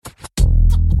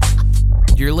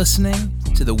You're listening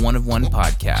to the One of One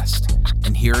podcast,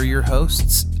 and here are your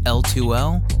hosts,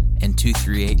 L2L and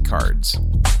 238 Cards.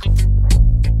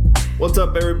 What's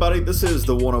up, everybody? This is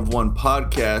the One of One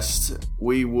podcast.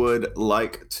 We would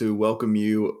like to welcome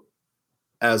you,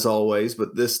 as always,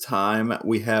 but this time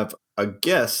we have a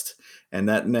guest, and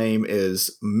that name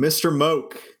is Mr.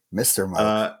 Moke. Mr.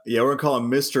 Moke. Yeah, we're going to call him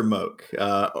Mr. Moke.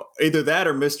 Either that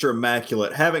or Mr.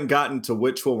 Immaculate. Haven't gotten to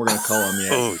which one we're going to call him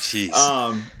yet. Oh,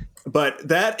 jeez. But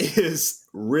that is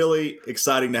really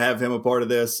exciting to have him a part of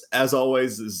this. As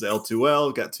always, this is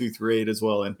L2L. Got 238 as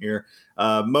well in here.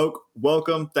 Moke,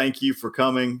 welcome. Thank you for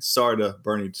coming. Sorry to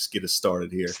Bernie just get us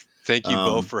started here. Thank you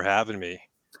both for having me.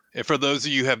 And for those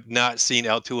of you who have not seen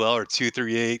L2L or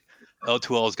 238,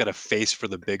 L2L has got a face for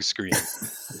the big screen.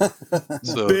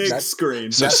 So big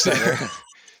screen. So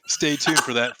stay tuned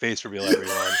for that face reveal,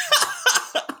 everyone.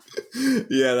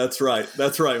 Yeah, that's right.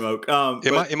 That's right, Moke.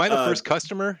 Am I the first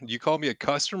customer? Do you call me a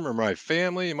customer or my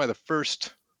family? Am I the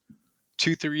first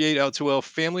 238 L2L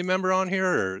family member on here?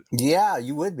 Or? Yeah,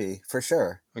 you would be for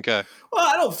sure. Okay. Well,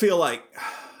 I don't feel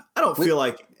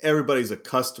like everybody's a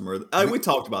customer. We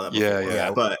talked about that before.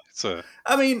 Yeah. But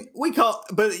I mean,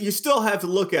 but you still have to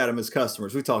look at them as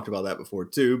customers. We talked about that before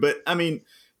too. But I mean,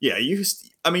 yeah,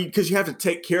 because you have to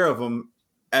take care of them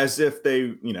as if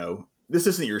they, this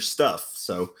isn't your stuff.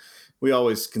 So we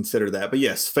always consider that. But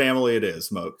yes, family it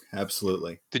is, Moke.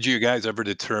 Absolutely. Did you guys ever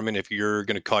determine if you're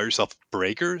going to call yourself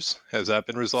breakers? Has that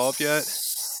been resolved yet?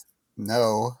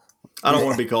 No. I don't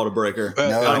want to be called a breaker. No, I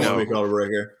don't want to be called a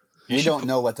breaker. We don't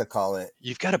know what to call it.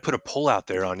 You've got to put a poll out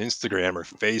there on Instagram or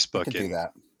Facebook and do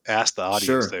that. Ask the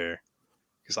audience there.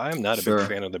 Because I am not a big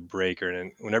fan of the breaker.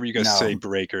 And whenever you guys say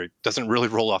breaker, it doesn't really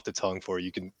roll off the tongue for you.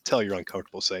 You can tell you're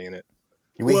uncomfortable saying it.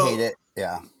 We hate it.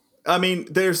 Yeah. I mean,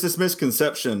 there's this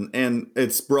misconception, and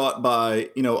it's brought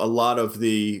by, a lot of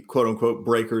the quote unquote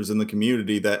breakers in the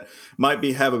community that might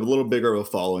have a little bigger of a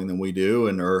following than we do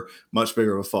and are much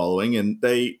bigger of a following. And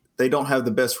they don't have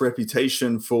the best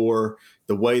reputation for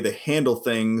the way they handle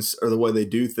things or the way they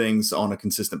do things on a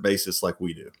consistent basis like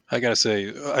we do. I got to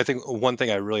say, I think one thing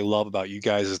I really love about you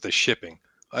guys is the shipping.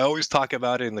 I always talk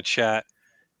about it in the chat.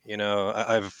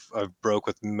 I've broke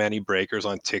with many breakers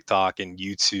on TikTok and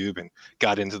YouTube and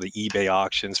got into the eBay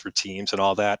auctions for teams and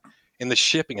all that. And the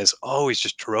shipping has always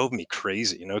just drove me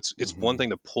crazy. It's one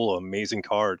thing to pull an amazing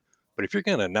card, but if you're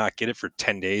going to not get it for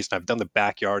 10 days, and I've done the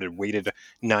backyard and waited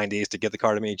 9 days to get the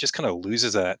card to me, it just kind of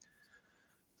loses that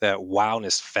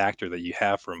wowness factor that you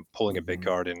have from pulling a big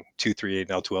card. And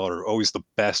 238 and L2L are always the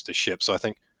best to ship. So I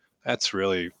think that's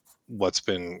really what's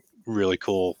been really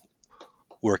cool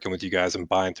working with you guys and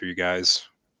buying through you guys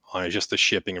on just the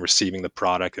shipping and receiving the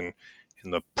product and in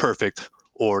the perfect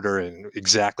order and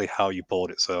exactly how you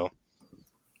pulled it. So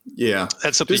yeah,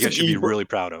 that's something you guys should be really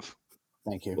proud of.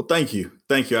 Thank you. Well, thank you.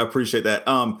 I appreciate that.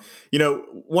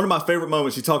 One of my favorite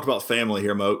moments, you talked about family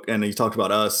here, Moke, and you talked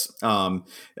about us.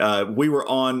 We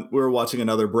were watching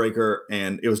another breaker,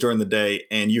 and it was during the day,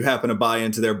 and you happened to buy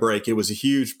into their break. It was a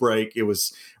huge break. It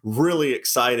was really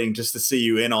exciting just to see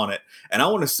you in on it. And I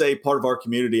want to say part of our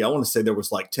community, I want to say there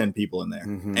was like 10 people in there.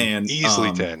 And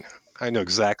easily 10. I know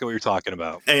exactly what you're talking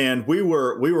about. And we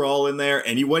were all in there,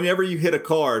 and whenever you hit a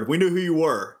card, we knew who you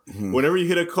were. Whenever you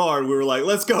hit a card, we were like,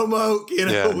 "Let's go, Moke!"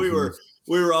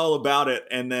 We were all about it.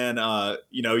 And then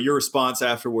your response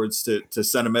afterwards to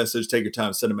send a message, take your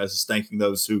time, send a message thanking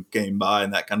those who came by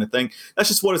and that kind of thing. That's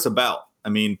just what it's about. I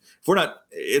mean, if we're not,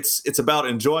 it's about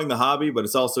enjoying the hobby, but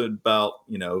it's also about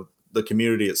the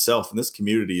community itself, and this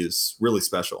community is really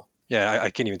special. Yeah, I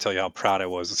can't even tell you how proud I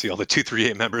was to see all the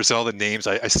 238 members, all the names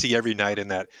I see every night in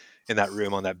that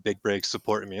room on that big break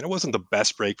supporting me. And it wasn't the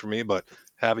best break for me, but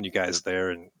having you guys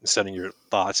there and sending your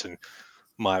thoughts and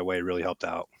my way really helped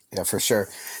out. Yeah, for sure.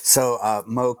 So,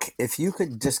 Moke, if you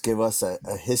could just give us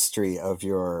a history of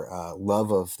your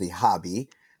love of the hobby,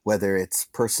 whether it's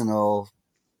personal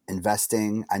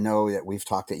investing. I know that we've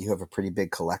talked that you have a pretty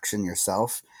big collection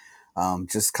yourself.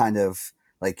 Just kind of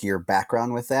like your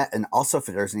background with that. And also if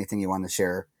there's anything you want to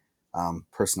share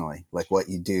personally, like what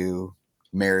you do,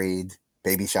 married,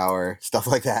 baby shower, stuff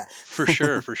like that. For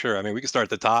sure. I mean, we can start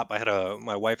at the top.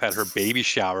 My wife had her baby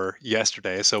shower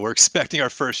yesterday, so we're expecting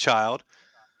our first child.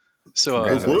 So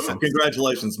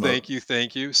congratulations, Moke.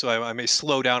 Thank you. So I may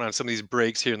slow down on some of these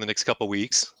breaks here in the next couple of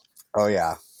weeks. Oh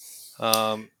yeah.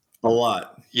 A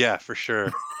lot. Yeah, for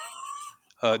sure.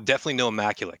 Definitely no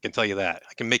immaculate, I can tell you that.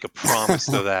 I can make a promise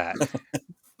to that.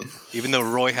 Even though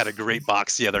Roy had a great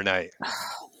box the other night.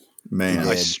 Man,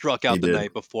 I struck out the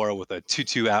night before with a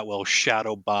 2-2 Atwell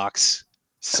shadow box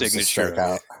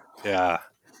signature. Yeah.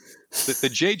 The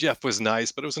J Jeff was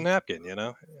nice, but it was a napkin,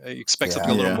 I expect something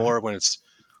a little more when it's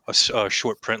a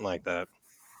short print like that.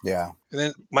 Yeah. And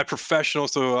then my professional,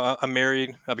 so I'm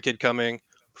married, I have a kid coming.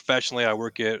 Professionally, I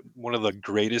work at one of the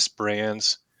greatest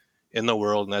brands in the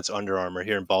world, and that's Under Armour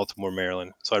here in Baltimore,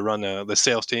 Maryland. So I run the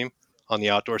sales team on the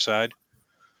outdoor side.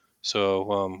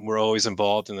 So we're always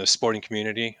involved in the sporting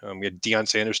community. We had Deion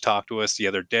Sanders talk to us the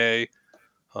other day.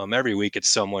 Every week it's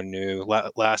someone new.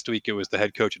 Last week it was the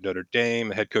head coach at Notre Dame,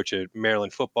 the head coach at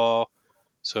Maryland football.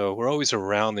 So we're always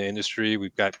around the industry.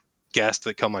 We've got guests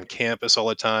that come on campus all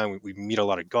the time. We meet a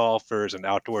lot of golfers and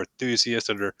outdoor enthusiasts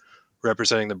that are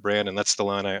representing the brand, and that's the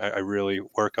line I really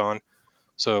work on.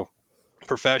 So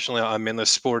professionally, I'm in the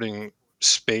sporting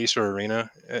space or arena,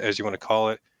 as you want to call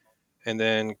it. And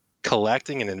then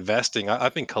collecting and investing,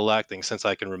 I've been collecting since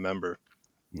I can remember.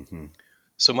 Mm-hmm.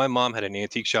 So my mom had an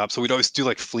antique shop, so we'd always do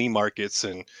like flea markets,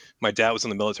 and my dad was in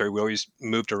the military. We always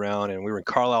moved around, and we were in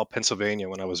Carlisle, Pennsylvania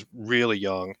when I was really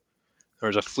young. There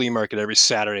was a flea market every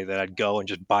Saturday that I'd go and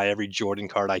just buy every Jordan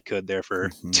card I could there for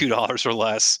 $2 or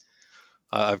less.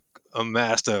 I've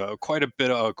amassed quite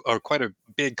a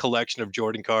big collection of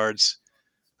Jordan cards.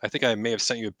 I think I may have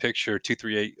sent you a picture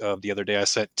 238 of the other day. I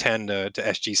sent 10 to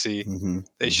SGC. Mm-hmm.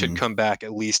 They should come back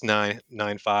at least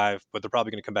 9.95, but they're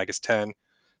probably going to come back as 10.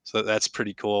 So that's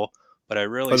pretty cool. But I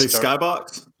really Are they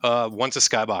Skybox? One's a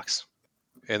Skybox,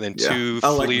 and then Yeah, two I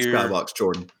like the Fleer. Skybox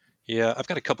Jordan. Yeah, I've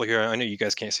got a couple here. I know you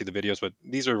guys can't see the videos, but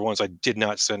these are ones I did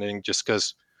not send in just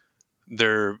because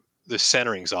the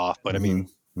centering's off. But I mean,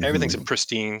 everything's in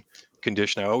pristine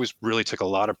condition. I always really took a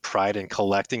lot of pride in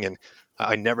collecting, and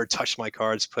I never touched my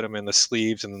cards, put them in the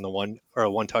sleeves and then the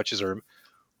one touches or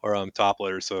top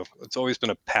loaders. So it's always been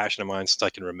a passion of mine since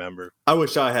I can remember. I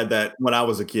wish I had that when I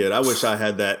was a kid. I wish I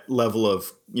had that level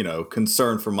of,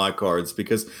 concern for my cards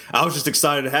because I was just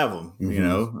excited to have them,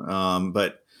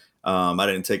 but I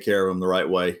didn't take care of them the right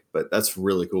way. But that's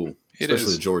really cool,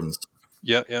 especially the Jordans.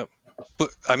 Yep. But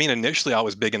I mean, initially I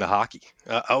was big into hockey.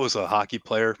 I was a hockey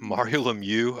player. Mario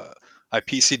Lemieux. I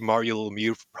PC'd Mario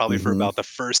Lemieux probably for about the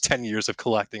first 10 years of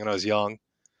collecting when I was young.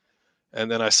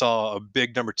 And then I saw a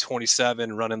big number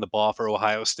 27 running the ball for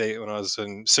Ohio State when I was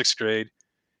in 6th grade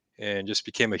and just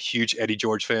became a huge Eddie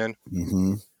George fan.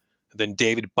 Then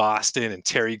David Boston and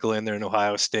Terry Glenn there in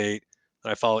Ohio State.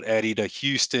 And I followed Eddie to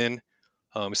Houston.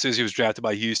 As soon as he was drafted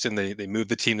by Houston, they moved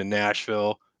the team to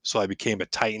Nashville. So I became a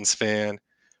Titans fan,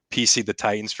 PC'd the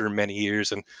Titans for many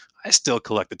years. And I still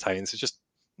collect the Titans. It's just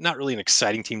not really an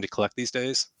exciting team to collect these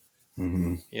days.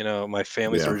 My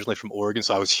family's originally from Oregon,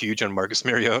 so I was huge on Marcus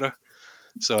Mariota.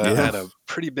 So I had a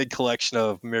pretty big collection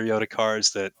of Mariota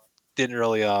cards that didn't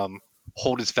really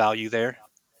hold its value there.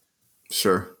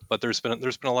 Sure. But there's been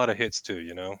a lot of hits too,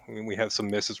 I mean, we have some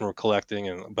misses when we're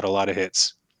collecting, but a lot of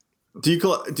hits. Do you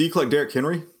collect Derrick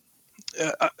Henry?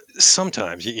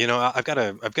 Sometimes, I've got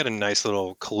a nice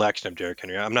little collection of Derrick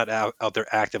Henry. I'm not out there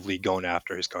actively going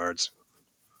after his cards.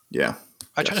 Yeah.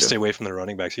 I try to stay away from the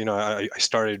running backs. I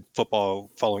started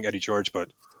football following Eddie George,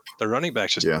 but the running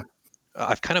backs just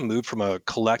I've kind of moved from a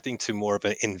collecting to more of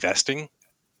an investing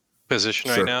position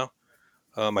right now.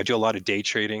 I do a lot of day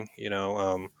trading, a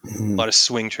lot of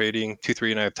swing trading.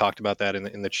 2-3 and I have talked about that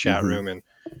in the chat room,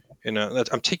 and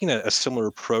I'm taking a similar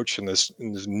approach in this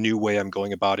new way I'm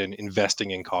going about in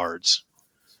investing in cards.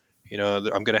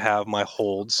 I'm going to have my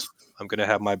holds, I'm going to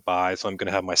have my buys, I'm going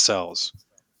to have my sells.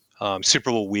 Super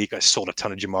Bowl week, I sold a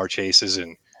ton of Jamar Chases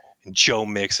and Joe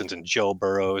Mixons and Joe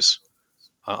Burrows.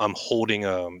 I'm holding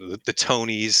the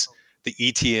Tonys, the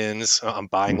ETNs. I'm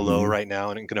buying low right now,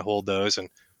 and I'm going to hold those and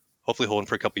hopefully hold them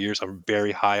for a couple of years. I'm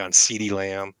very high on CeeDee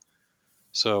Lamb.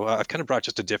 So I've kind of brought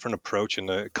just a different approach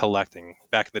into collecting.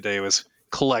 Back in the day, it was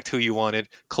collect who you wanted,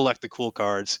 collect the cool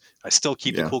cards. I still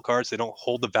keep the cool cards. They don't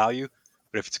hold the value,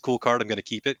 but if it's a cool card, I'm going to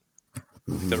keep it.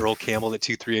 The Earl Campbell that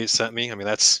 238 sent me, I mean,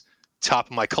 that's top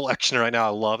of my collection right now. I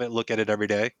love it. Look at it every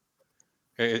day.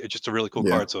 It's just a really cool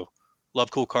card. So love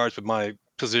cool cards, but my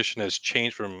position has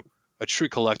changed from a true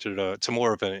collector to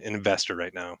more of an investor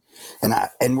right now.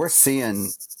 And we're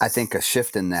seeing, I think, a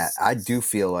shift in that. I do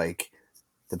feel like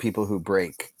the people who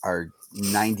break are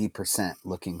 90%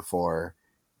 looking for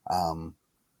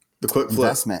the quick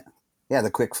investment. Flip. Yeah,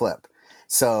 the quick flip.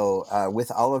 So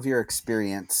with all of your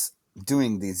experience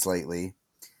doing these lately,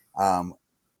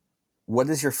 what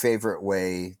is your favorite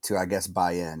way to, I guess,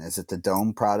 buy in? Is it the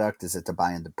Dome product? Is it to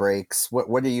buy into breaks?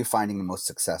 What are you finding the most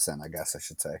success in, I guess I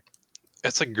should say?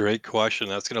 That's a great question.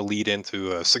 That's going to lead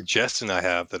into a suggestion I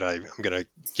have that I'm going to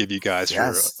give you guys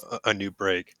for a new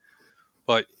break.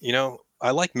 But, I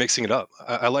like mixing it up.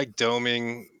 I like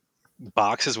doming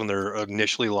boxes when they're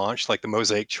initially launched, like the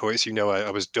Mosaic Choice. I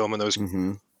was doming those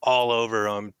all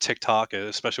over TikTok,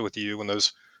 especially with you when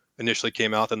those initially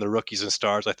came out. And the Rookies and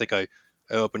Stars, I think I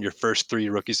I opened your first 3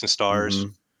 rookies and stars,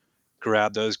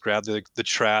 grabbed those, grabbed the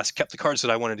Trask, kept the cards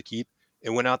that I wanted to keep,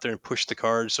 and went out there and pushed the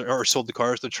cards or sold the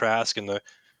cards, the Trask and the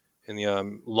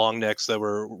long necks that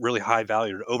were really high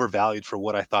valued, overvalued for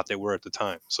what I thought they were at the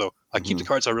time. So I keep the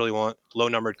cards I really want, low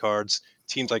numbered cards,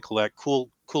 teams I collect, cool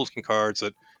looking cards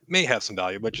that may have some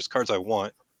value, but just cards I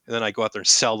want. And then I go out there and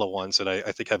sell the ones that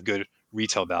I think have good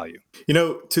retail value.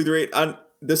 238,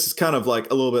 this is kind of like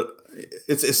a little bit,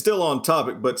 it's still on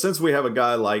topic, but since we have a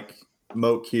guy like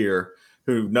Moke here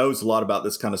who knows a lot about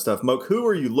this kind of stuff, Moke, who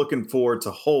are you looking for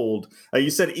to hold? You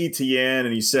said ETN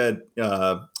and you said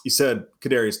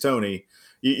Kadarius Toney.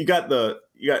 You got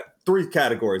 3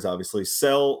 categories, obviously: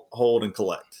 sell, hold, and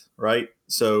collect, right?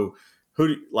 So who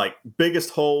do you, like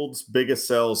biggest holds, biggest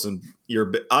sells, and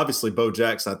you're obviously Bo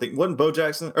Jackson. I think wasn't Bo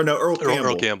Jackson or no Earl Campbell.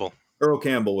 Earl Campbell. Earl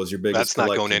Campbell was your biggest. That's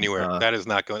not going anywhere. That is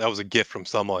not going. That was a gift from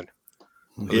someone.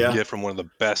 It was a gift from one of the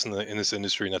best in this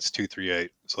industry, and that's 238.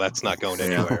 So that's not going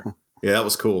anywhere. Yeah, that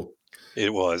was cool.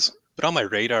 It was. But on my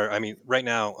radar, I mean, right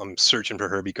now I'm searching for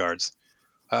Herbie cards.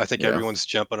 I think everyone's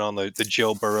jumping on the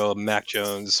Joe Burrow, Mac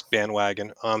Jones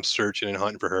bandwagon. I'm searching and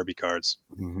hunting for Herbie cards.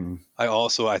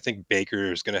 I think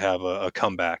Baker is going to have a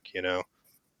comeback.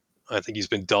 I think he's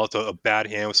been dealt a bad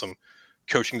hand with some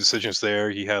coaching decisions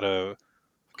there. He had a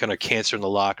kind of cancer in the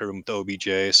locker room with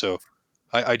OBJ. So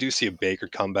I do see a Baker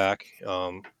comeback.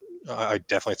 I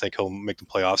definitely think he'll make the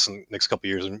playoffs in the next couple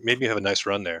of years and maybe have a nice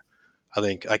run there. I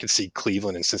think I could see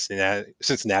Cleveland and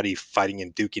Cincinnati fighting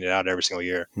and duking it out every single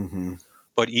year.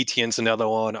 But ETN's another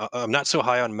one. I'm not so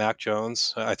high on Mac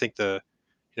Jones. I think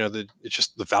it's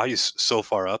just the value's so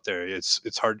far up there.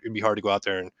 It's hard. It'd be hard to go out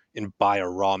there and buy a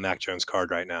raw Mac Jones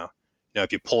card right now.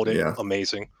 If you pulled it,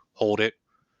 amazing. Hold it.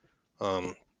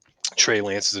 Trey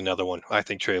Lance is another one. I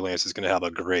think Trey Lance is going to have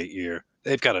a great year.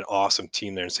 They've got an awesome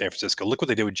team there in San Francisco. Look what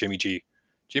they did with Jimmy G.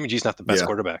 Jimmy G's not the best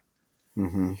quarterback.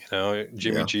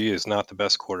 Jimmy G is not the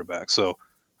best quarterback. So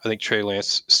I think Trey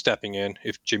Lance stepping in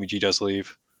if Jimmy G does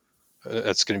leave,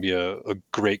 that's going to be a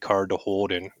great card to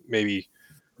hold and maybe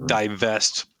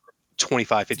divest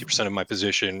 25-50% of my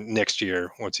position next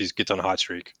year once he gets on a hot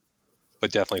streak.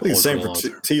 But definitely hold same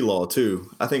for T-Law too.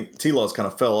 I think T-Law's kind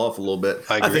of fell off a little bit.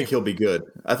 I think he'll be good.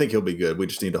 We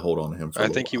just need to hold on to him. I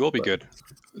think he will be good.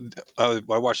 I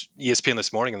watched ESPN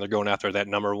this morning and they're going after that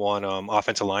number 1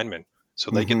 offensive lineman.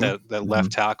 So they get that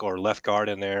left tackle or left guard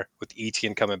in there with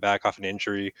ETN coming back off an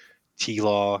injury.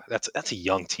 T-Law, that's a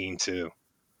young team too.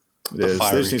 They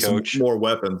just need some more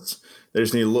weapons. They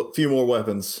just need a few more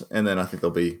weapons, and then I think they'll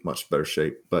be much better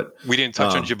shape. But we didn't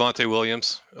touch on Javonte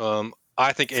Williams.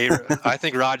 I think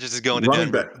Rodgers is going to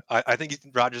Denver. I think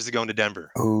Rodgers is going to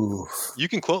Denver. Ooh. You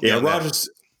can quote me on that.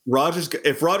 Rodgers.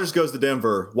 If Rodgers goes to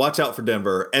Denver, watch out for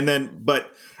Denver. And then,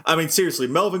 but I mean, seriously,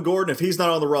 Melvin Gordon, if he's not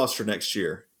on the roster next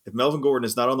year,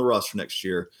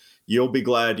 you'll be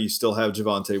glad you still have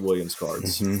Javonte Williams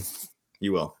cards.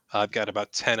 You will. I've got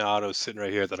about 10 autos sitting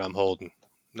right here that I'm holding,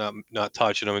 not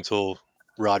touching them until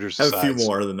Rodgers decides. A few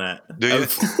more than that. Do you?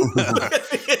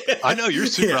 I know you're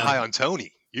super high on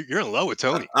Tony. You're in love with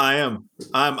Tony. I am.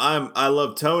 I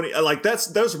love Tony. Like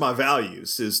those are my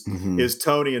values. Is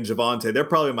Tony and Javonte. They're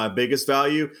probably my biggest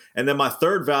value, and then my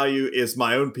third value is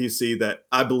my own PC that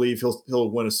I believe he'll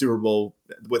win a Super Bowl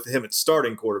with him at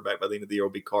starting quarterback by the end of the year.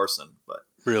 Will be Carson, but.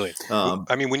 Really?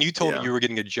 I mean, when you told me you were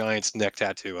getting a Giants neck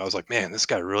tattoo, I was like, man, this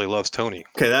guy really loves Tony.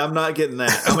 Okay, I'm not getting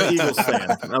that. I'm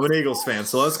an Eagles fan.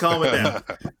 So let's calm it down.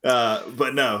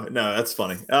 But no, that's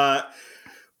funny.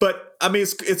 But I mean,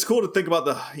 it's cool to think about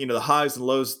the highs and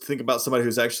lows. Think about somebody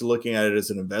who's actually looking at it as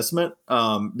an investment,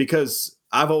 because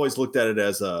I've always looked at it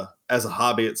as a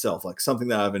hobby itself, like something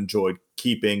that I've enjoyed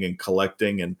keeping and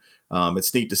collecting, and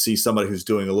it's neat to see somebody who's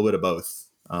doing a little bit of both.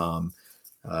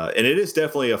 And it is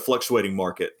definitely a fluctuating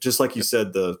market, just like you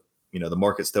said. The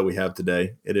markets that we have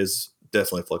today, it is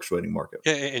definitely a fluctuating market.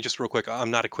 Yeah, and just real quick,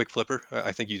 I'm not a quick flipper.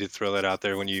 I think you did throw that out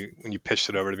there when you pitched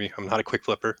it over to me. I'm not a quick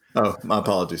flipper. Oh, my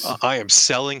apologies. I am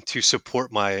selling to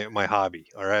support my hobby.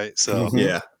 All right, so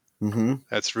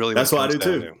that's really that's what I do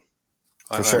too.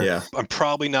 For sure. I'm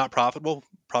probably not profitable.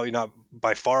 Probably not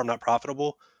by far. I'm not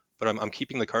profitable, but I'm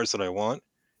keeping the cards that I want,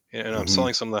 and I'm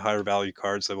selling some of the higher value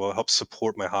cards that will help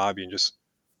support my hobby, and just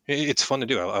it's fun to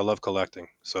do. I love collecting,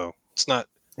 so it's not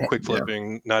quick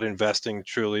flipping, not investing.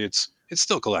 Truly, it's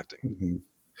still collecting.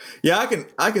 Yeah,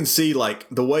 I can see, like,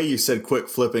 the way you said quick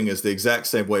flipping is the exact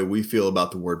same way we feel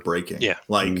about the word breaking. Yeah,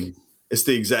 like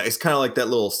it's kind of like that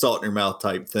little salt in your mouth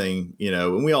type thing,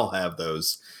 and we all have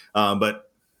those. But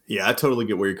yeah, I totally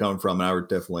get where you're coming from, and I would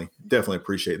definitely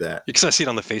appreciate that. Because I see it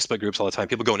on the Facebook groups all the time.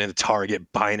 People going into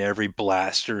Target, buying every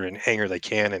blaster and hanger they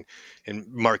can, and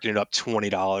marking it up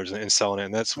 $20 and selling it.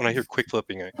 And that's when I hear quick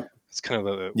flipping. It's kind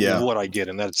of Yeah. what I get,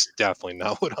 and that's definitely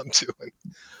not what I'm doing.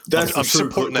 That's I'm the true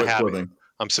supporting the quick habit. flipping.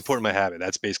 I'm supporting my habit.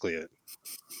 That's basically it.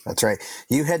 That's right.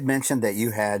 You had mentioned that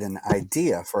you had an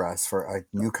idea for us for a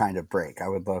new kind of break. I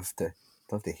would love to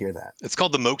hear that. It's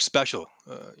called the Moke Special.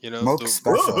 Moke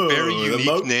Special. Whoa, Very the unique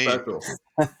Moke name. Special.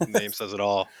 Name says it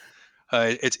all.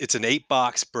 It's an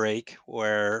 8-box break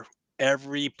where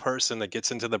every person that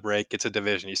gets into the break gets a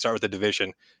division. You start with a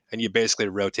division, and you basically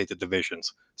rotate the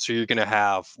divisions. So you're going to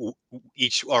have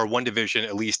each or one division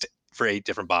at least for 8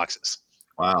 different boxes.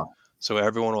 Wow. So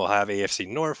everyone will have AFC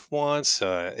North once,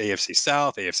 AFC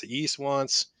South, AFC East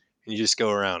once, and you just go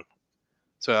around.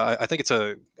 So I think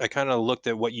I kind of looked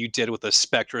at what you did with the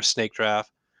Spectra Snake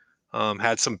Draft.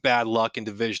 Had some bad luck in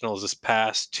divisionals this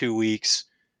past 2 weeks.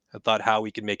 I thought how we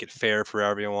could make it fair for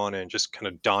everyone, and just kind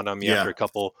of dawned on me after Yeah. a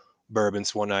couple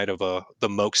bourbons one night of the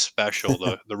Moke Special,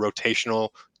 the rotational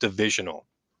divisional,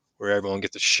 where everyone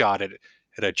gets a shot at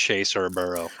a chase or a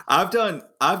burrow. I've been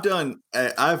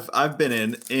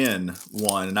in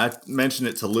one, and I mentioned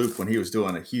it to Luke when he was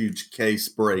doing a huge case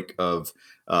break of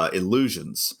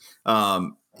illusions.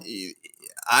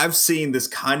 I've seen this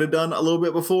kind of done a little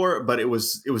bit before, but it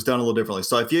was done a little differently.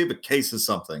 So if you have a case of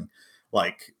something,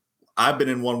 like I've been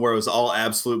in one where it was all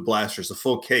absolute blasters, a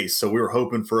full case. So we were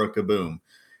hoping for a kaboom,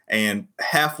 and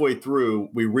halfway through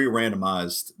we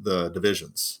re-randomized the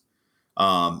divisions.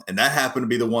 And that happened to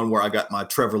be the one where I got my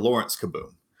Trevor Lawrence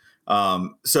kaboom.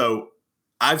 So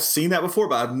I've seen that before,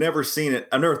 but I've never seen it.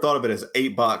 I've never thought of it as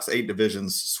 8-box, 8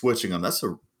 divisions, switching them. It's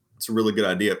a really good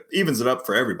idea. Evens it up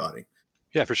for everybody.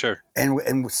 Yeah, for sure.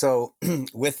 And so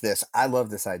with this, I love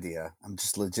this idea. I'm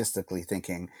just logistically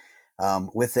thinking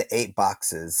with the 8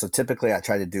 boxes. So typically I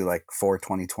try to do like 4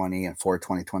 2020 and 4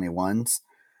 2021s.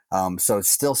 So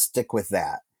still stick with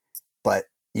that. But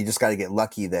you just got to get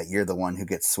lucky that you're the one who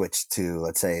gets switched to,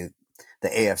 let's say, the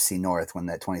AFC North when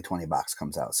that 2020 box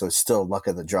comes out. So it's still luck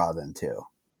of the draw then too.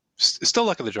 Still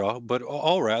luck of the draw, but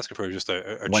all we're asking for is just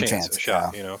a chance, a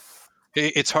shot. Yeah.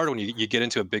 It's hard when you get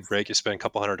into a big break. You spend a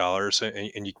couple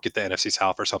 $100 and you get the NFC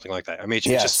South or something like that. I mean, it's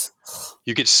just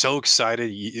you get so excited.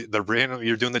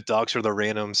 You're doing the ducks or the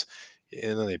randoms,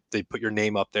 and then they put your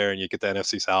name up there, and you get the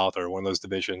NFC South or one of those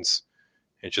divisions.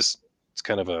 It's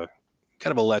kind of a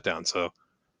letdown. So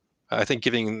I think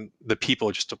giving the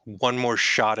people just one more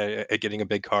shot at getting a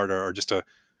big card or just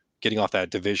getting off that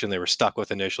division they were stuck with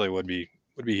initially would be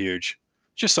huge.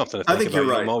 Just something to think about.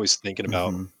 You're right. I'm always thinking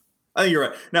about. Mm-hmm. I think you're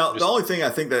right. Now, the only thing I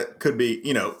think that could be,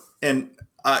 and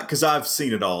because I've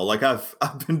seen it all, like I've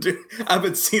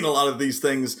been seeing a lot of these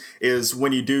things, is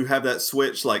when you do have that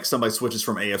switch, like somebody switches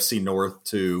from AFC North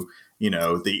to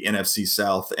the NFC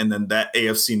South, and then that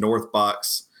AFC North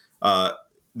box,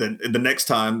 then the next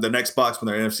box when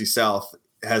they're NFC South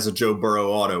has a Joe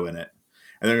Burrow auto in it,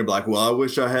 and they're gonna be like, well, I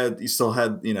wish you still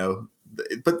had,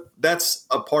 but that's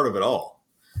a part of it all.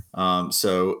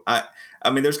 So I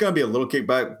mean, there's going to be a little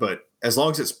kickback, but as long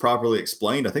as it's properly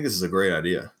explained, I think this is a great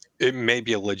idea. It may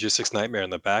be a logistics nightmare in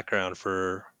the background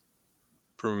for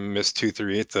Miss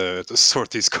 238 to sort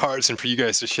these cards and for you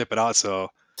guys to ship it out. So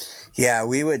yeah,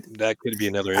 we would. That could be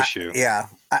another issue.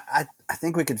 I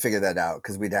think we could figure that out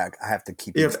because I have to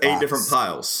keep. You have 8 different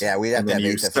piles. Yeah, we'd have to have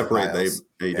 8 different piles.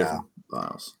 Eight different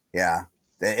piles. Yeah,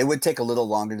 it would take a little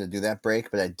longer to do that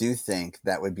break, but I do think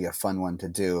that would be a fun one to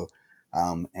do,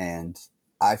 and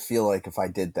I feel like if I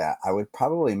did that, I would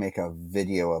probably make a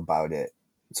video about it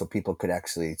so people could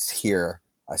actually hear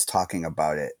us talking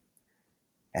about it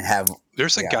and have.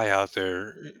 There's a guy out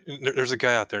there. There's a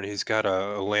guy out there, and he's got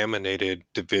a laminated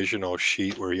divisional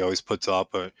sheet where he always puts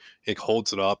up. He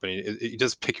holds it up, and he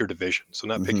does pick your division. So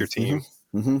not pick your team,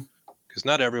 because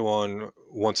not everyone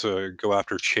wants to go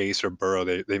after Chase or Burrow.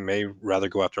 They may rather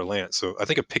go after Lance. So I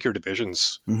think a pick your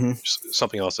divisions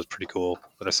something else that's pretty cool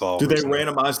that I saw. Do recently. They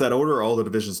randomize that order, or all the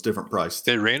divisions different price?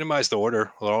 They randomize the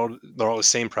order. They're all the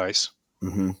same price.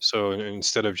 So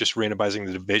instead of just randomizing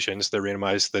the divisions, they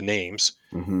randomize the names,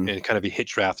 and kind of a hit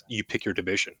draft. You pick your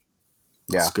division.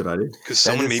 That's a good idea. Because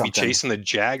someone may be chasing the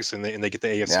Jags, and they get the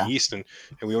AFC East, and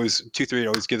we always 238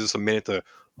 always gives us a minute to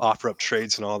offer up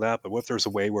trades and all that. But what if there's a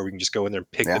way where we can just go in there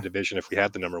and pick the division if we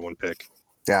had the number 1 pick?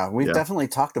 Yeah, we've definitely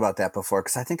talked about that before,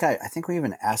 because I think we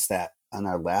even asked that on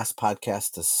our last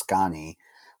podcast to Scotty.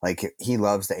 Like, he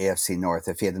loves the AFC North.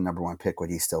 If he had the number 1 pick,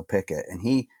 would he still pick it?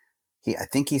 And I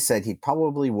think he said he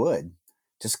probably would,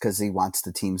 just because he wants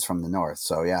the teams from the North.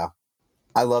 So yeah,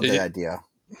 I love that idea.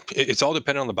 It's all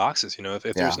dependent on the boxes,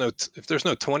 If there's no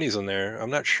 20s in there,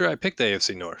 I'm not sure I picked the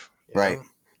AFC North. Right?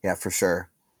 Yeah, for sure.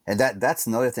 And that's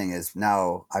another thing is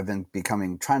now I've been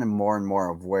trying to more and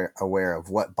more aware of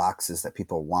what boxes that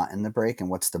people want in the break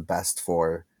and what's the best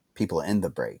for people in the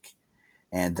break.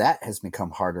 And that has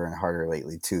become harder and harder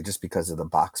lately too, just because of the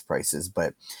box prices.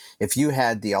 But if you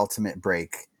had the ultimate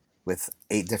break with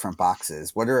 8 different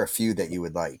boxes, what are a few that you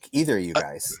would like? Either of you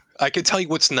guys. I can tell you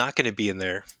what's not going to be in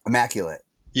there. Immaculate.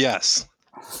 Yes.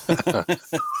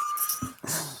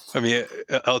 I mean,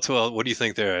 L2L, what do you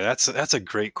think there? That's a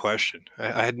great question.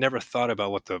 I had never thought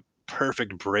about what the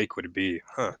perfect break would be.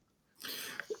 Huh.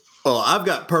 Well, I've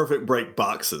got perfect break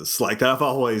boxes. Like I've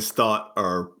always thought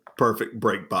are perfect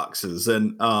break boxes.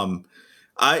 And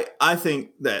I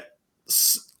think that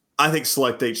I think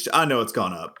Select H2, I know it's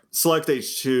gone up. Select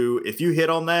H2, if you hit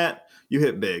on that, you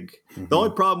hit big. Mm-hmm. The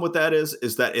only problem with that is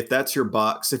that if that's your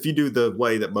box, if you do the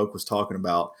way that Moke was talking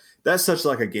about, that's such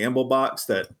like a gamble box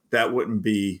that wouldn't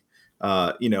be,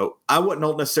 I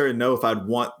wouldn't necessarily know if I'd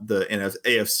want the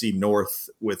AFC North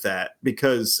with that,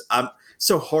 because I'm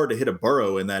so hard to hit a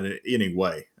burrow in that in any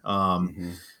way.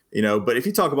 But if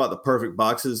you talk about the perfect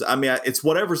boxes, I mean, it's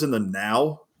whatever's in the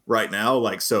now right now.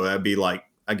 Like, so that'd be like,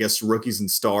 I guess, rookies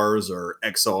and stars or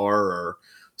XR or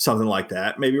something like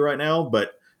that, maybe right now.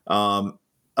 But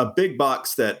a big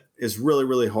box that is really,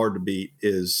 really hard to beat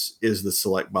is the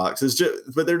select box.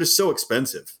 But they're just so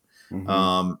expensive.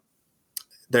 I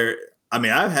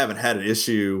haven't had an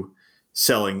issue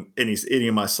selling any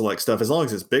of my select stuff as long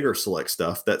as it's bigger select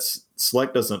stuff. That's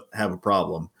select doesn't have a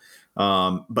problem.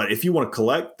 But if you want to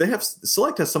collect,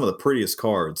 select has some of the prettiest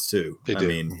cards too. They do.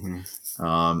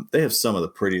 They have some of the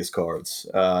prettiest cards.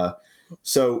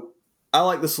 So I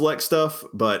like the select stuff,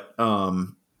 but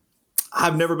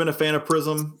I've never been a fan of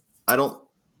Prism. I'm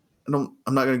not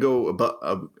going to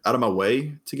go out of my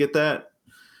way to get that.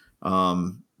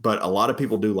 But a lot of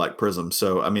people do like Prism.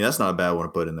 So, I mean, that's not a bad one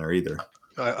to put in there either.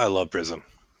 I love Prism.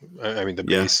 I mean, the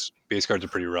base cards are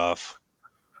pretty rough,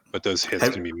 but those hits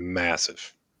can be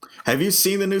massive. Have you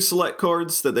seen the new select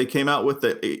cards that they came out with,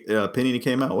 that Panini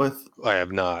came out with? I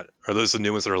have not. Are those the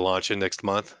new ones that are launching next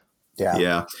month?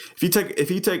 Yeah. If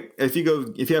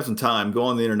you have some time, go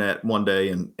on the internet one day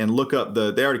and look up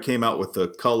they already came out with the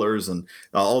colors and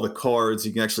all the cards.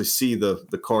 You can actually see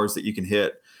the cards that you can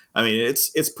hit. I mean,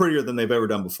 it's prettier than they've ever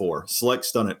done before.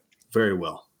 Select's done it very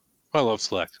well. I love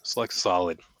Select. Select's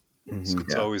solid.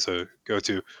 It's always a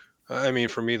go-to. I mean,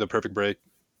 for me, the perfect break,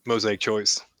 Mosaic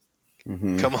Choice.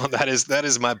 Come on, that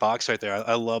is my box right there.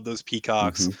 I love those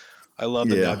peacocks. I love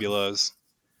the nebulas.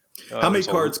 How many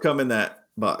cards come in that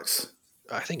box?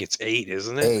 I think it's 8,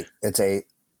 isn't it? 8. It's 8.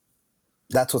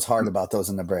 That's what's hard about those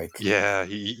in the break. Yeah,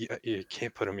 you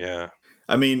can't put them. Yeah.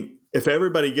 I mean, if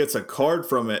everybody gets a card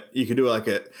from it, you could do like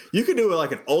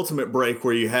an ultimate break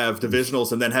where you have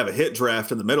divisionals and then have a hit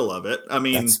draft in the middle of it. I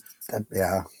mean,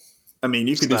 I mean,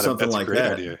 you could do something like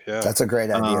that. Idea. Yeah. That's a great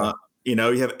idea. You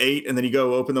have 8, and then you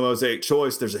go open the Mosaic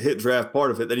Choice. There's a hit draft part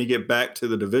of it. Then you get back to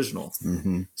the divisional.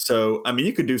 So, I mean,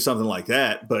 you could do something like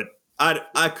that, but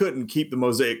I couldn't keep the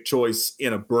Mosaic Choice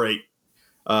in a break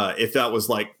if that was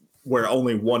like where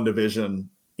only one division,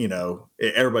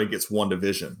 everybody gets one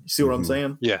division. You see what I'm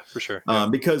saying? Yeah, for sure. Yeah.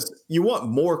 Because you want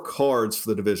more cards for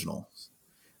the divisional.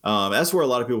 That's where a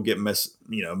lot of people get miss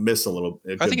a little.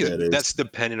 I think that's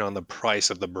dependent on the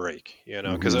price of the break,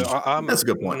 because I'm that's a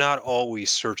good point. Not always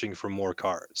searching for more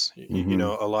cards.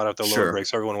 A lot of the lower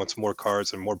breaks, everyone wants more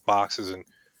cards and more boxes and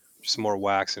just more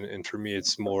wax. And for me,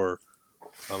 it's more,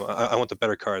 I want the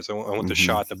better cards. I want the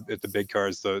shot at the big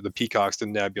cards, the peacocks, the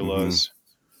nebulas,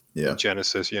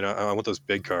 Genesis. I want those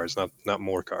big cards, not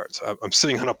more cards. I'm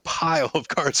sitting on a pile of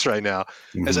cards right now,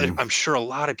 as I'm sure a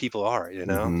lot of people are.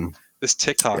 This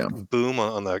TikTok boom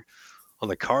on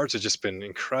the cards has just been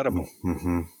incredible.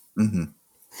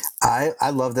 I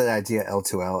love that idea,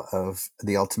 L2L, of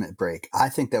the ultimate break. I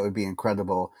think that would be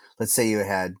incredible. Let's say you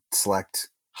had select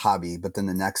hobby, but then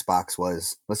the next box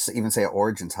was, let's even say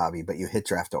Origins hobby, but you hit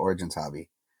draft the Origins hobby.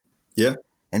 Yeah.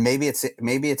 And maybe it's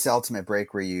the ultimate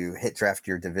break where you hit draft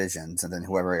your divisions, and then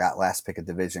whoever got last pick of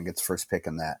division gets first pick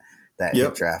in that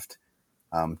hit draft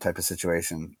type of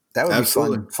situation. That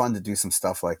would be fun to do some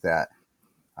stuff like that.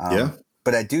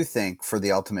 But I do think for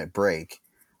the ultimate break,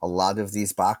 a lot of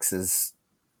these boxes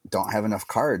don't have enough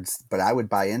cards, but I would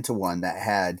buy into one that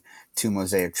had 2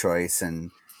 Mosaic Choice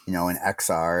and, an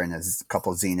XR and a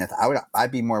couple Zenith.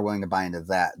 I'd be more willing to buy into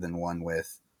that than one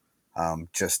with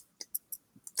just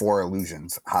 4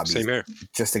 Illusions hobbies. Same here.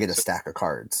 Just to get a stack of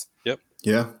cards. Yep.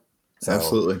 Yeah,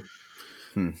 absolutely.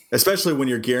 Especially when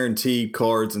you're guaranteed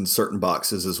cards in certain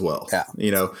boxes as well. Yeah.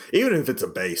 Even if it's a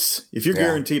base, if you're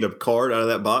guaranteed a card out of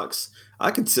that box, how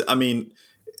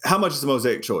much is the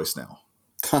Mosaic Choice now?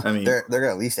 I mean, they're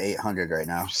at least 800 right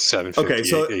now. 750. Okay,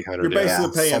 so 800. You're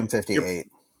basically paying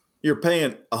 758. You're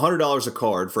paying $100 a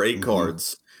card for 8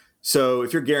 cards. So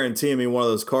if you're guaranteeing me one of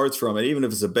those cards from it, even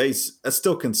if it's a base, that's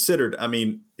still considered. I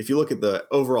mean, if you look at the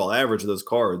overall average of those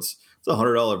cards, it's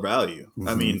 $100 value.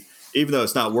 I mean, even though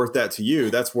it's not worth that to you,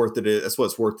 that's worth it. That's what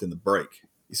it's worth in the break.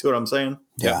 You see what I'm saying?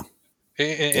 Yeah.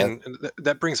 And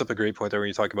that brings up a great point there when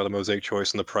you talk about the Mosaic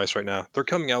Choice and the price right now. They're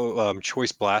coming out with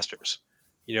Choice Blasters.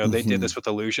 They did this with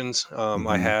Illusions.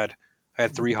 I had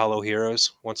 3 Hollow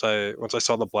Heroes. Once I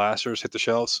saw the blasters hit the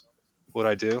shelves, what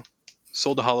I do?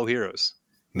 Sold the Hollow Heroes.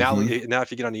 Now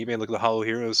if you get on eBay and look at the Hollow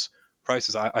Heroes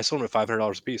prices, I sold them at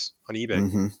 $500 a piece on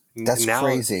eBay. That's now,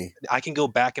 crazy. I can go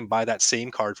back and buy that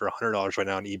same card for $100 right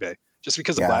now on eBay. Just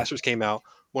because the blasters came out,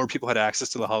 more people had access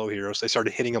to the Hollow Heroes. They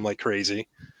started hitting them like crazy.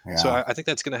 Yeah. So I think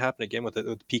that's going to happen again with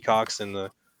the Peacocks and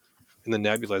the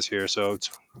Nebulas here. So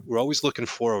we're always looking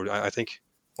forward. I think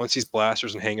once these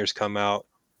blasters and hangers come out,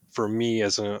 for me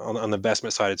on the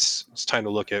investment side, it's time to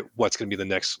look at what's going to be the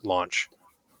next launch.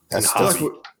 That's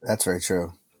very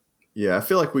true. Yeah, I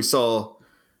feel like we saw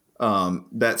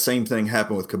that same thing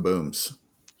happen with Kabooms.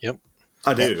 Yep.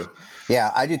 I do.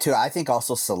 Yeah, I do too. I think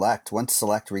also Select. Once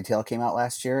Select Retail came out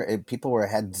last year, people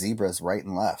had zebras right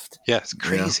and left. Yeah, it's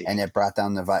crazy. And it brought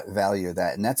down the value of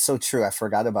that. And that's so true. I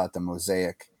forgot about the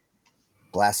Mosaic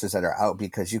blasters that are out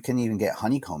because you can even get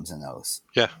honeycombs in those.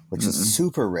 Yeah. Which is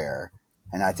super rare.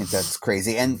 And I think that's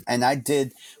crazy. And I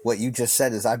did what you just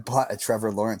said is I bought a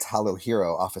Trevor Lawrence Hollow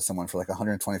Hero off of someone for like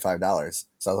 $125.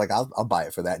 So I was like, I'll buy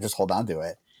it for that. Just hold on to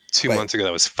it. 2 months ago,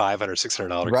 that was $500,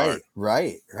 $600 card.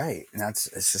 Right. And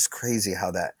it's just crazy how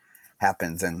that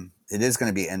happens. And it is going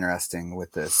to be interesting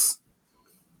with this.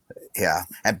 Yeah.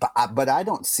 But I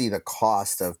don't see the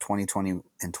cost of 2020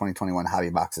 and 2021 hobby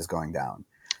boxes going down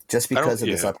just because of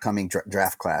this upcoming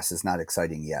draft class is not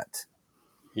exciting yet.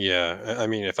 Yeah. I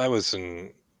mean, if I was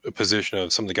in a position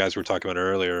of some of the guys we were talking about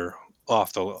earlier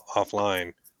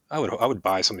offline, I would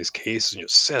buy some of these cases and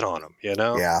just sit on them,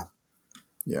 Yeah.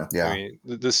 I mean,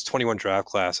 this 21 draft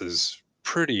class is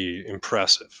pretty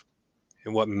impressive.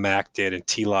 And what Mac did and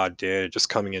T-Law did, just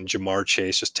coming in, Jamar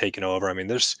Chase just taking over. I mean,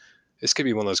 this could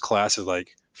be one of those classes like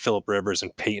Phillip Rivers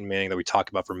and Peyton Manning that we talked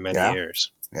about for many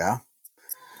years. Yeah.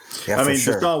 I mean,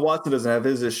 Deshaun Watson doesn't have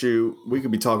his issue. We could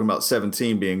be talking about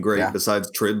 17 being great besides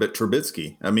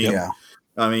Trubisky. I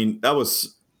mean, that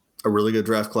was a really good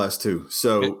draft class too.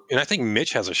 So, and I think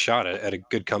Mitch has a shot at a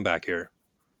good comeback here.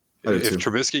 If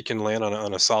Trubisky can land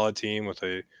on a solid team with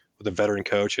a veteran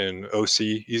coach and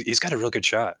OC, he's got a real good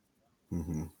shot.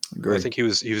 I think he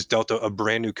was dealt a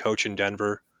brand new coach in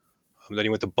Denver. Then he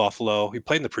went to Buffalo. He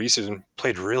played in the preseason,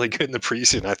 played really good in the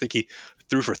preseason. I think he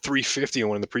threw for 350 in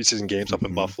one of the preseason games up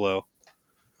in Buffalo.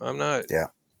 I'm not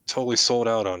totally sold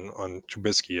out on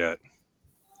Trubisky yet.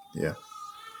 Yeah.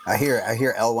 I hear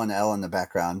L1L in the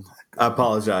background. I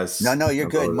apologize. No, you're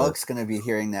good. Moke's going to be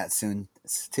hearing that soon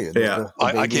too. Yeah.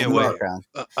 I can't wait.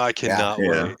 I cannot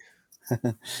wait.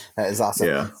 That is awesome.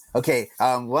 Yeah. Okay.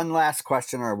 One last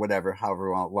question or whatever,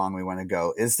 however long we want to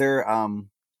go. Is there,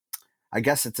 I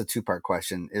guess it's a 2-part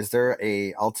question. Is there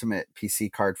a ultimate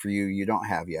PC card for you don't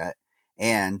have yet?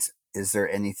 And is there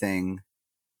anything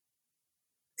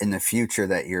in the future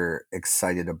that you're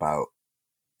excited about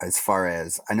as far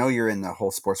as, I know you're in the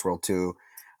whole sports world too,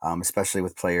 especially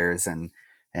with players and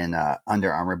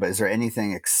Under Armour, but is there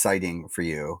anything exciting for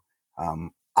you?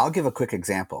 I'll give a quick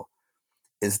example.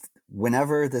 Is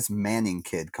whenever this Manning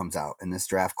kid comes out in this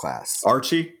draft class.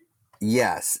 Archie?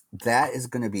 Yes, that is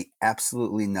going to be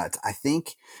absolutely nuts. I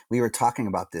think we were talking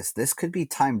about this. This could be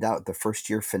timed out the first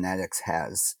year Fanatics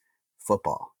has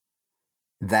football.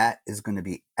 That is going to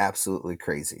be absolutely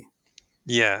crazy.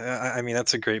 Yeah, I mean,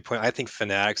 that's a great point. I think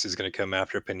Fanatics is going to come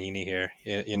after Panini here.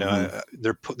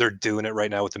 They're doing it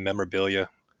right now with the memorabilia.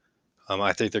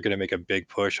 I think they're going to make a big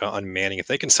push on Manning. If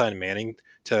they can sign Manning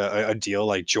to a deal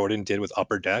like Jordan did with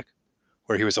Upper Deck,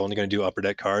 where he was only going to do Upper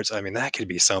Deck cards, I mean, that could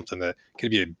be something that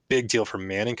could be a big deal for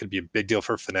Manning, could be a big deal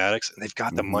for Fanatics, and they've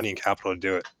got the money and capital to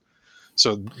do it.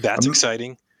 So that's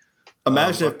exciting.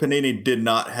 Imagine if Panini did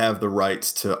not have the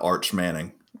rights to Arch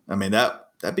Manning. I mean,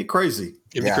 that'd be crazy.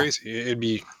 It'd be crazy. It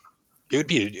would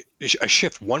be a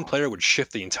shift. One player would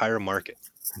shift the entire market.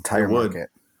 Market.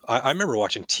 I remember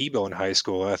watching Tebow in high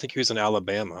school. I think he was in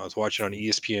Alabama. I was watching on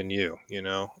ESPNU,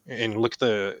 and look at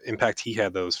the impact he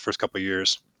had those first couple of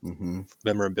years.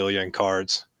 Memorabilia and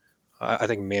cards. I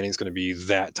think Manning's going to be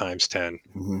that times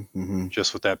 10.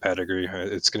 Just with that pedigree.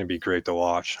 It's going to be great to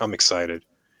watch. I'm excited.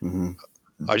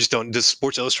 I just don't. Does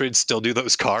Sports Illustrated still do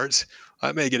those cards?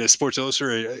 I may get a Sports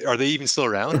Illustrated. Are they even still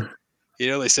around?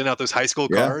 They send out those high school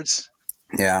cards.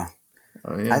 Yeah.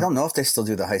 Oh, yeah. I don't know if they still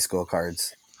do the high school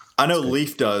cards. I know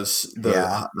Leaf does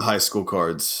the high school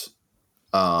cards.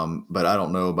 But I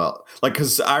don't know about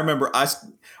because I remember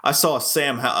I saw a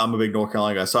Sam Howell. I'm a big North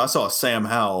Carolina guy, so I saw a Sam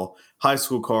Howell high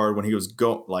school card when he was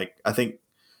I think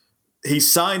he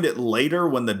signed it later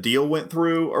when the deal went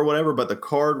through or whatever, but the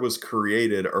card was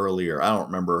created earlier. I don't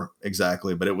remember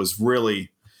exactly, but it was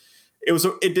really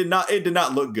it did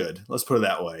not look good. Let's put it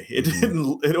that way.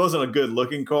 It wasn't a good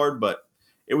looking card, but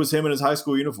it was him in his high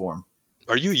school uniform.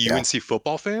 Are you a UNC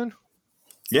football fan?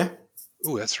 Yeah.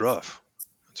 Ooh, that's rough.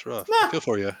 That's rough. Nah. I feel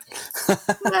for you.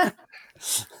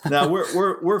 Now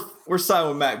we're signed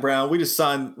with Mac Brown. We just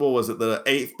signed, what was it, the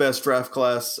 8th best draft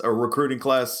class or recruiting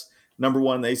class,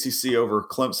 #1 in the ACC over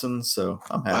Clemson. So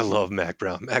I'm happy. I love Mac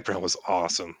Brown. Mac Brown was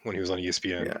awesome when he was on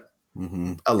ESPN.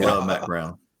 Yeah, I love Mac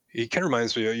Brown. He kind of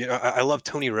reminds me. I love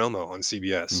Tony Romo on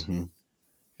CBS.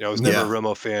 I was never a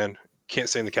Romo fan. Can't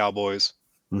stand the Cowboys.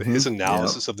 But his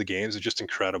analysis of the games is just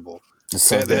incredible.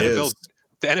 So the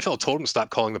NFL told him to stop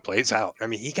calling the plays out. I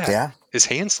mean, he got his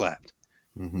hand slapped.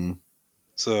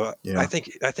 So I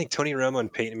think Tony Romo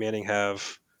and Peyton Manning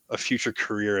have a future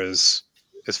career as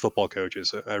football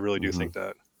coaches. I really do think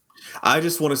that. I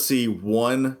just want to see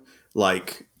one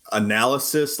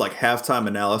analysis, like halftime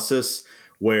analysis,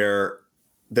 where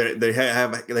they can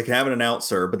have an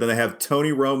announcer, but then they have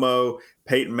Tony Romo,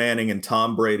 Peyton Manning, and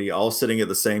Tom Brady all sitting at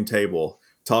the same table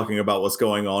talking about what's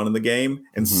going on in the game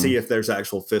and see if there's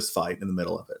actual fist fight in the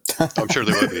middle of it. I'm sure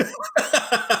there would be.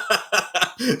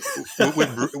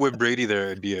 With Brady there,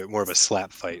 it'd be more of a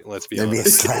slap fight. Let's be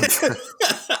honest.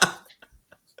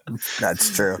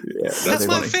 That's true. Yeah, that's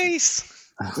my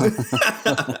face.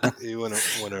 You want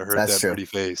to hurt that pretty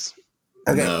face.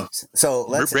 Okay, no. So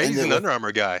let's. Brady's an Under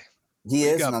Armour guy. He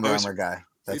is an Under Armour guy.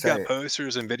 We've got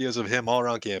posters and videos of him all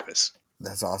around campus.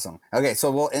 That's awesome. Okay,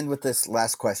 so we'll end with this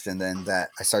last question then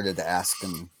that I started to ask,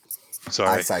 and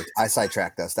sorry, I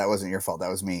sidetracked us. That wasn't your fault.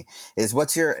 That was me.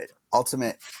 What's your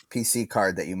ultimate PC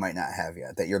card that you might not have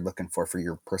yet that you're looking for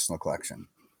your personal collection?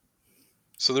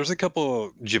 So there's a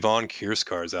couple Javon Kearse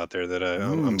cards out there that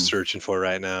I'm searching for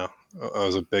right now. I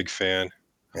was a big fan.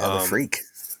 Yeah, the freak.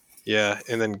 Yeah,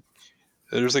 and then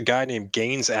there's a guy named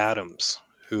Gaines Adams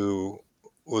who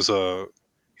was a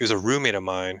roommate of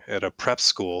mine at a prep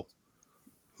school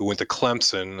who went to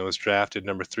Clemson and was drafted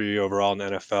number 3 overall in the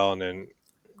NFL and then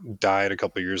died a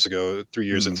couple of years ago, 3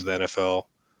 years into the NFL.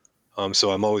 So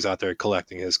I'm always out there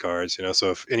collecting his cards, So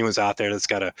if anyone's out there that's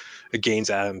got a Gaines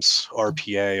Adams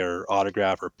RPA or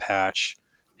autograph or patch,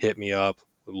 hit me up.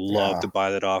 Would love to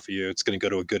buy that off of you. It's going to go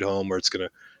to a good home, or it's going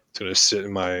to sit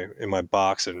in my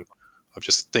box and of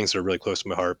just things that are really close to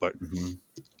my heart. But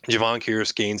Javon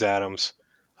Kearse, Gaines Adams.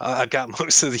 I've got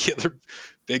most of the other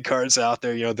big cards out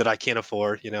there, that I can't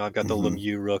afford. I've got the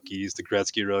Lemieux rookies, the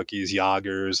Gretzky rookies,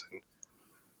 Jagers,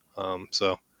 and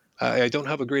so I don't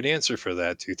have a great answer for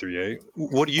that. 238.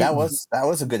 What do you? That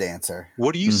was a good answer.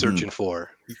 What are you searching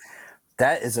for?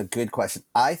 That is a good question.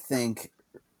 I think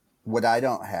what I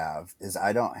don't have is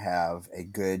a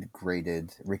good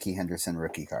graded Rickey Henderson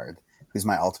rookie card, who's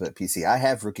my ultimate PC. I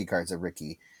have rookie cards of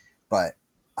Rickey, but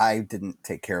I didn't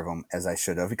take care of him as I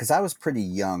should have because I was pretty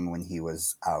young when he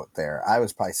was out there. I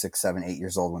was probably 6, 7, 8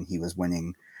 years old when he was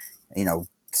winning,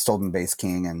 Stolen Base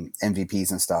King and MVPs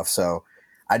and stuff. So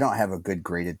I don't have a good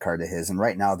graded card of his. And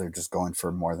right now they're just going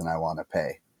for more than I want to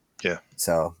pay. Yeah.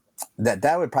 So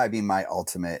that would probably be my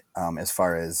ultimate as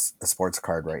far as a sports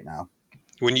card right now.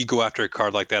 When you go after a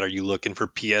card like that, are you looking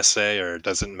for PSA or it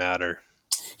doesn't matter?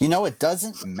 It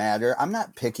doesn't matter. I'm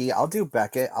not picky. I'll do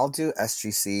Beckett. I'll do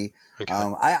SGC. Okay.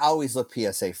 I always look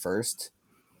PSA first.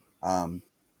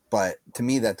 But to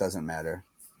me, that doesn't matter.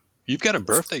 You've got a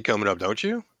birthday coming up, don't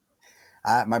you?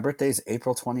 My birthday is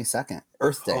April 22nd.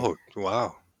 Earth Day. Oh,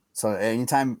 wow. So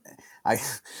anytime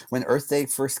when Earth Day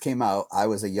first came out, I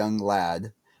was a young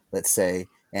lad, let's say,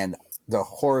 and the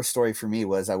horror story for me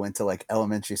was I went to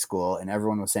elementary school and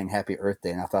everyone was saying Happy Earth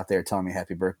Day, and I thought they were telling me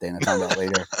Happy Birthday, and I found out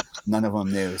later none of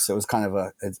them knew. So it was kind of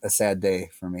a sad day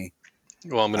for me.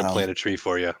 Well, I'm going to plant a tree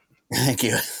for you. Thank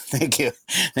you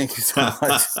so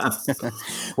much.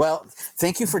 Well,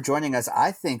 thank you for joining us.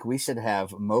 I think we should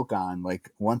have Moke on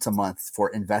once a month for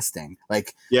investing.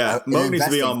 Moke needs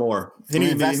to be on more. He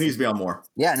needs to be on more.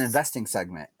 Yeah, an investing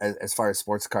segment as far as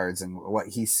sports cards and what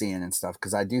he's seeing and stuff,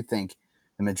 because I do think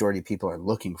the majority of people are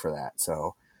looking for that.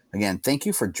 So again, thank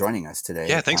you for joining us today.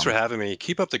 Yeah, thanks for having me.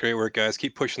 Keep up the great work, guys.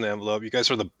 Keep pushing the envelope. You guys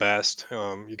are the best.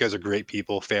 You guys are great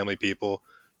people, family people.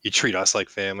 You treat us like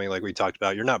family, like we talked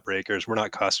about. You're not breakers. We're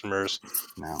not customers.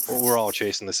 No. We're all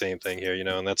chasing the same thing here,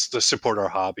 and that's to support our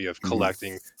hobby of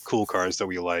collecting cool cards that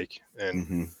we like.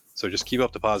 And so just keep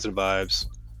up the positive vibes.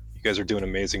 You guys are doing an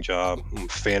amazing job. I'm a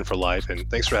fan for life, and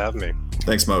thanks for having me.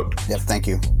 Thanks, Moke. Yep, thank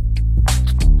you.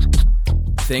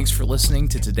 Thanks for listening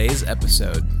to today's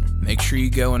episode. Make sure you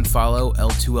go and follow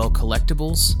L2L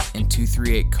Collectibles and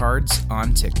 238 Cards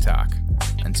on TikTok.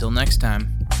 Until next time.